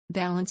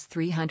Balance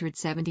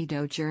 370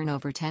 Doge. Earn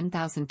over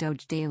 10,000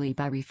 Doge daily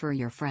by refer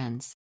your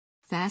friends.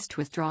 Fast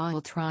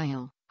withdrawal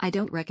trial. I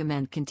don't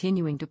recommend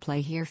continuing to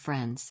play here,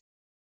 friends.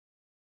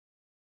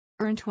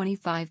 Earn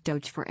 25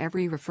 Doge for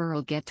every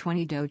referral. Get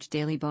 20 Doge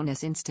daily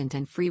bonus, instant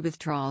and free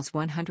withdrawals.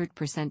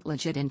 100%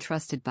 legit and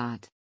trusted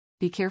bot.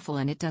 Be careful,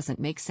 and it doesn't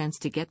make sense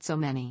to get so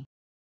many.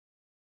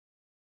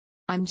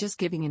 I'm just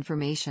giving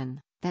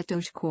information. That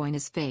Dogecoin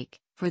is fake.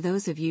 For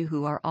those of you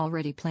who are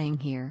already playing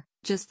here,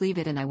 just leave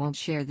it and I won't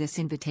share this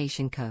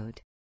invitation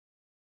code.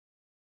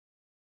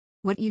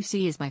 What you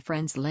see is my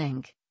friend's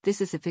link.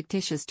 This is a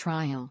fictitious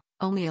trial.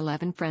 Only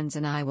 11 friends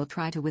and I will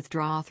try to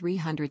withdraw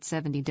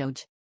 370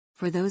 Doge.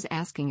 For those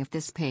asking if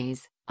this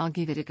pays, I'll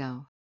give it a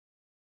go.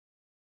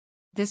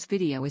 This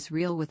video is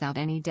real without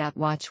any doubt.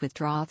 Watch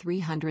withdraw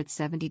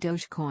 370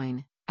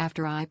 Dogecoin.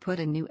 After I put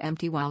a new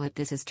empty wallet.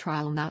 This is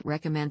trial, not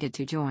recommended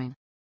to join.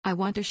 I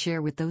want to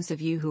share with those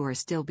of you who are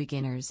still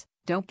beginners.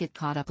 Don't get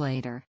caught up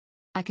later.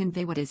 I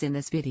convey what is in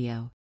this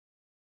video.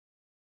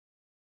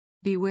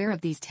 Beware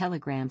of these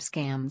Telegram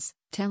scams.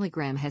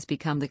 Telegram has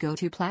become the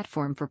go-to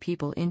platform for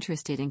people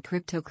interested in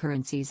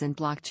cryptocurrencies and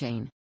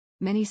blockchain.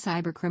 Many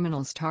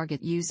cybercriminals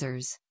target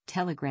users,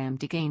 Telegram,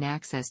 to gain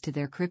access to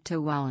their crypto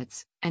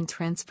wallets and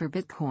transfer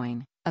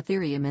Bitcoin,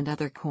 Ethereum and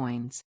other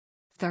coins.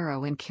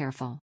 Thorough and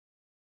careful.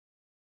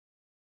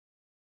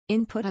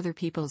 Input other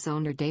people's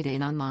owner data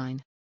in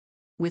online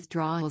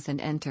withdrawals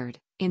and entered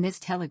in this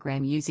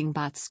Telegram using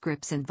bot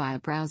scripts and via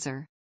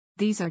browser.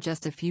 These are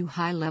just a few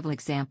high-level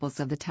examples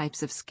of the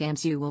types of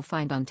scams you will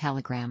find on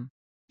Telegram.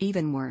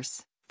 Even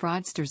worse,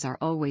 fraudsters are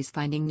always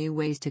finding new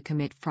ways to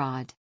commit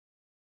fraud.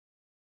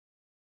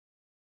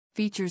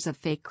 Features of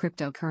fake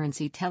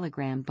cryptocurrency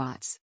Telegram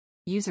bots.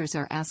 Users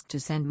are asked to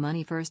send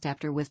money first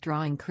after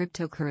withdrawing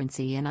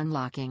cryptocurrency and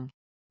unlocking.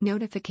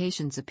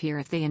 Notifications appear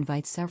if they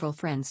invite several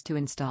friends to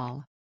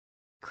install.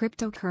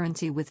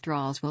 Cryptocurrency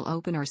withdrawals will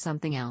open or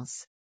something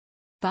else.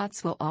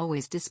 Bots will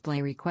always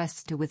display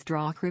requests to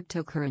withdraw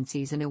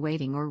cryptocurrencies in a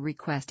waiting or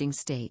requesting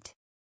state.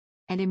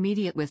 And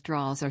immediate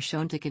withdrawals are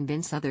shown to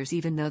convince others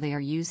even though they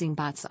are using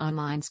bots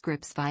online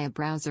scripts via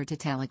browser to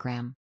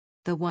Telegram.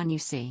 The one you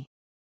see.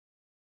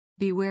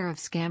 Beware of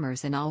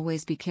scammers and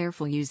always be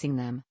careful using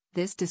them.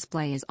 This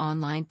display is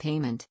online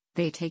payment.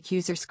 They take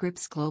user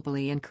scripts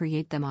globally and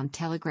create them on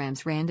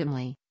Telegrams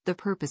randomly. The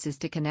purpose is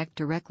to connect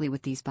directly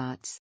with these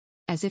bots,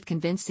 as if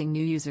convincing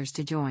new users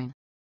to join.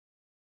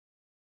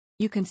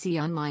 You can see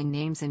online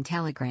names and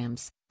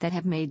Telegrams that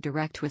have made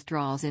direct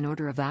withdrawals in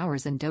order of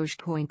hours and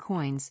Dogecoin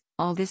coins.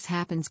 All this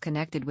happens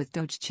connected with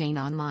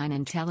Dogechain online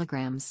and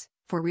Telegrams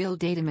for real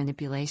data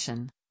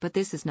manipulation, but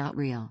this is not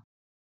real.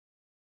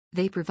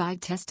 They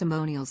provide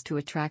testimonials to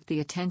attract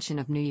the attention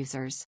of new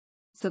users,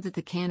 so that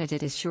the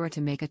candidate is sure to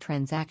make a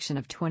transaction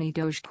of 20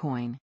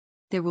 Dogecoin.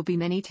 There will be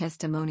many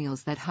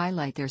testimonials that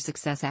highlight their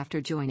success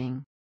after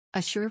joining. A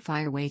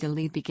surefire way to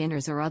lead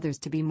beginners or others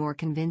to be more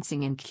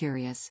convincing and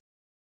curious.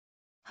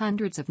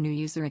 Hundreds of new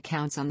user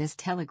accounts on this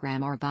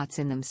Telegram are bots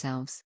in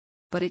themselves.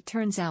 But it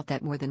turns out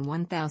that more than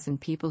 1,000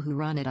 people who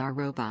run it are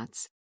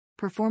robots.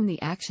 Perform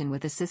the action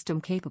with a system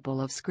capable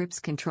of scripts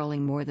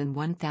controlling more than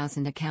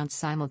 1,000 accounts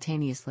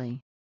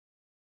simultaneously.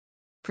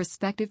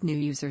 Prospective new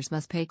users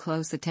must pay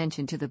close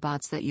attention to the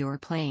bots that you're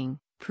playing.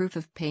 Proof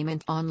of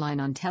payment online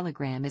on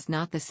Telegram is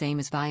not the same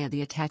as via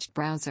the attached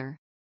browser.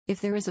 If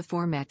there is a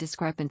format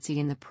discrepancy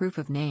in the proof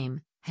of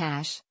name,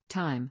 hash,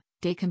 time,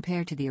 day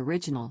compared to the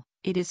original,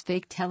 it is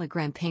fake.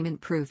 Telegram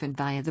payment proof and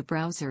via the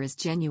browser is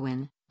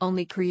genuine,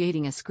 only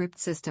creating a script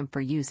system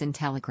for use in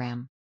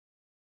Telegram.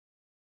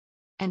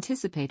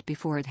 Anticipate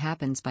before it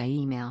happens by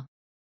email.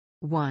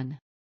 1.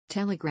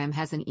 Telegram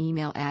has an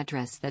email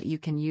address that you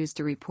can use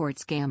to report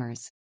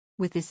scammers.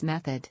 With this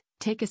method,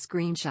 take a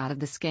screenshot of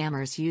the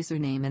scammer's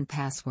username and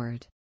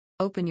password.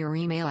 Open your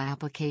email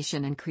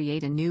application and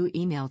create a new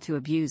email to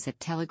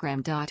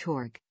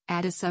abuse@telegram.org.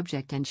 Add a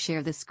subject and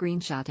share the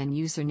screenshot and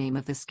username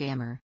of the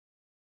scammer.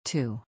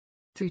 2.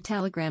 Through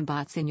Telegram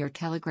bots in your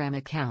Telegram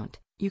account,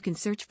 you can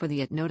search for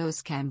the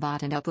 @NotoScam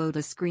bot and upload a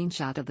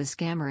screenshot of the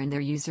scammer and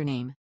their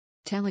username.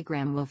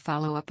 Telegram will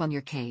follow up on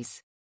your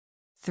case.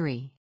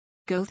 3.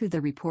 Go through the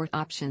report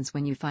options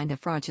when you find a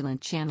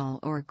fraudulent channel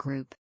or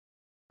group.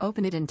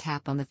 Open it and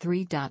tap on the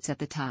 3 dots at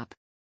the top.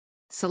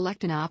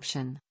 Select an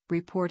option,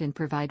 report, and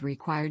provide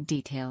required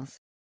details.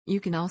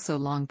 You can also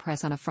long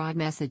press on a fraud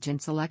message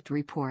and select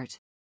report.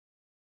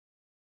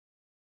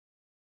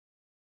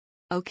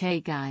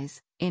 Okay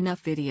guys,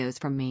 enough videos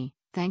from me.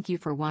 Thank you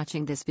for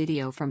watching this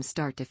video from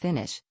start to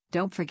finish.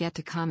 Don't forget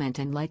to comment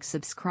and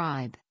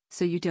subscribe,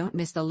 so you don't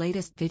miss the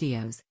latest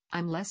videos.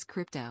 I'm Les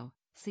Crypto.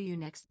 See you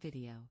next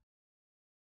video.